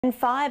And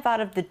 5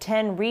 out of the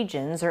 10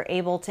 regions are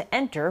able to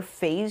enter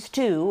phase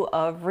 2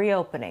 of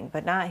reopening,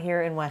 but not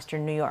here in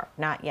Western New York,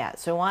 not yet.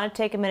 So I want to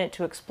take a minute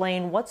to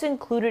explain what's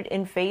included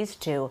in phase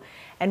 2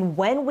 and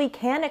when we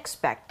can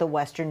expect the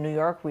Western New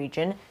York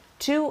region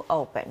to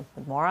open.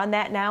 With more on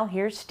that now,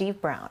 here's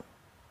Steve Brown.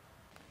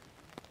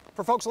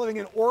 For folks living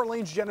in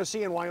Orleans,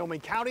 Genesee, and Wyoming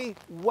County,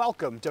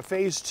 welcome to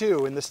phase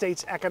 2 in the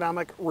state's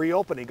economic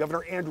reopening.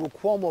 Governor Andrew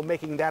Cuomo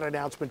making that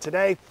announcement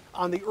today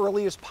on the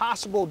earliest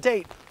possible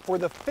date for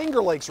the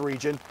Finger Lakes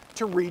region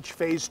to reach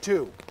phase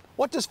 2.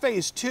 What does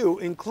phase 2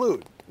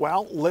 include?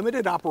 Well,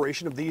 limited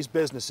operation of these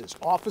businesses,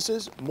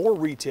 offices, more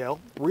retail,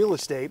 real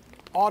estate,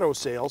 auto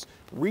sales,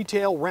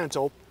 retail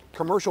rental,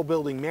 commercial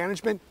building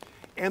management,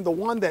 and the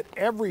one that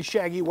every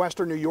shaggy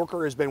Western New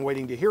Yorker has been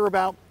waiting to hear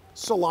about,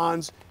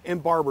 salons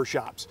and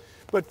barbershops.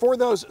 But for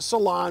those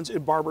salons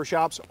and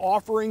barbershops,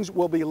 offerings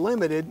will be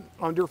limited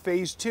under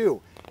phase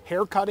 2.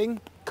 Hair cutting,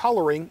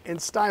 coloring,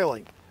 and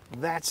styling.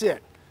 That's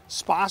it.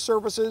 Spa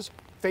services,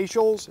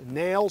 facials,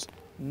 nails,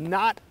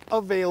 not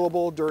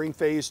available during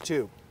phase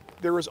 2.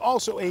 There is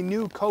also a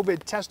new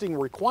COVID testing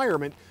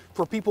requirement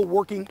for people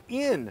working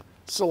in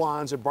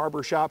salons and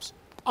barbershops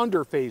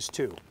under phase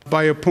 2.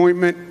 By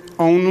appointment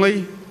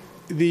only.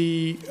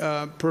 The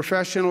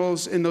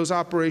professionals in those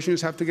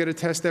operations have to get a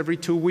test every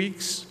 2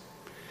 weeks.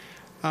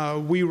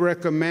 We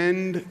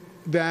recommend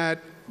that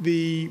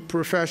the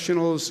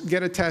professionals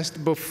get a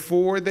test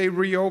before they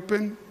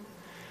reopen.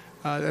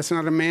 That's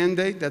not a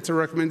mandate, that's a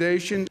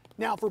recommendation.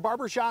 Now, for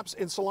barbershops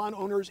and salon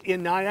owners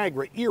in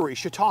Niagara, Erie,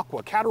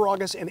 Chautauqua,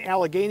 Cattaraugus, and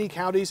Allegheny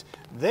counties,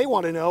 they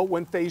want to know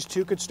when phase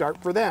 2 could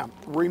start for them.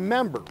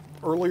 Remember,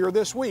 earlier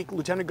this week,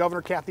 Lieutenant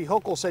Governor Kathy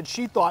Hochul said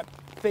she thought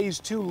phase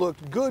 2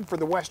 looked good for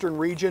the Western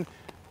region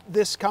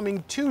this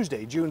coming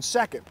Tuesday, June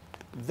 2nd.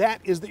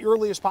 That is the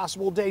earliest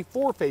possible day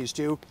for phase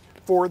 2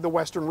 for the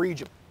Western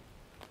region.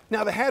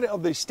 Now, the head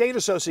of the State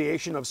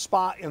Association of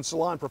Spa and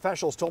Salon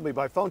Professionals told me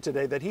by phone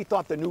today that he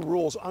thought the new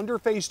rules under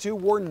phase 2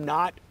 were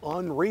not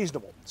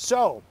unreasonable.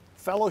 So,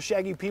 fellow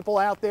shaggy people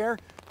out there,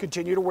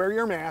 continue to wear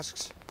your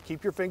masks,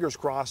 keep your fingers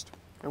crossed,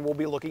 and we'll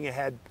be looking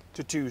ahead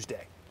to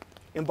Tuesday.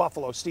 In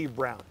Buffalo, Steve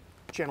Brown,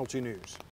 Channel 2 News.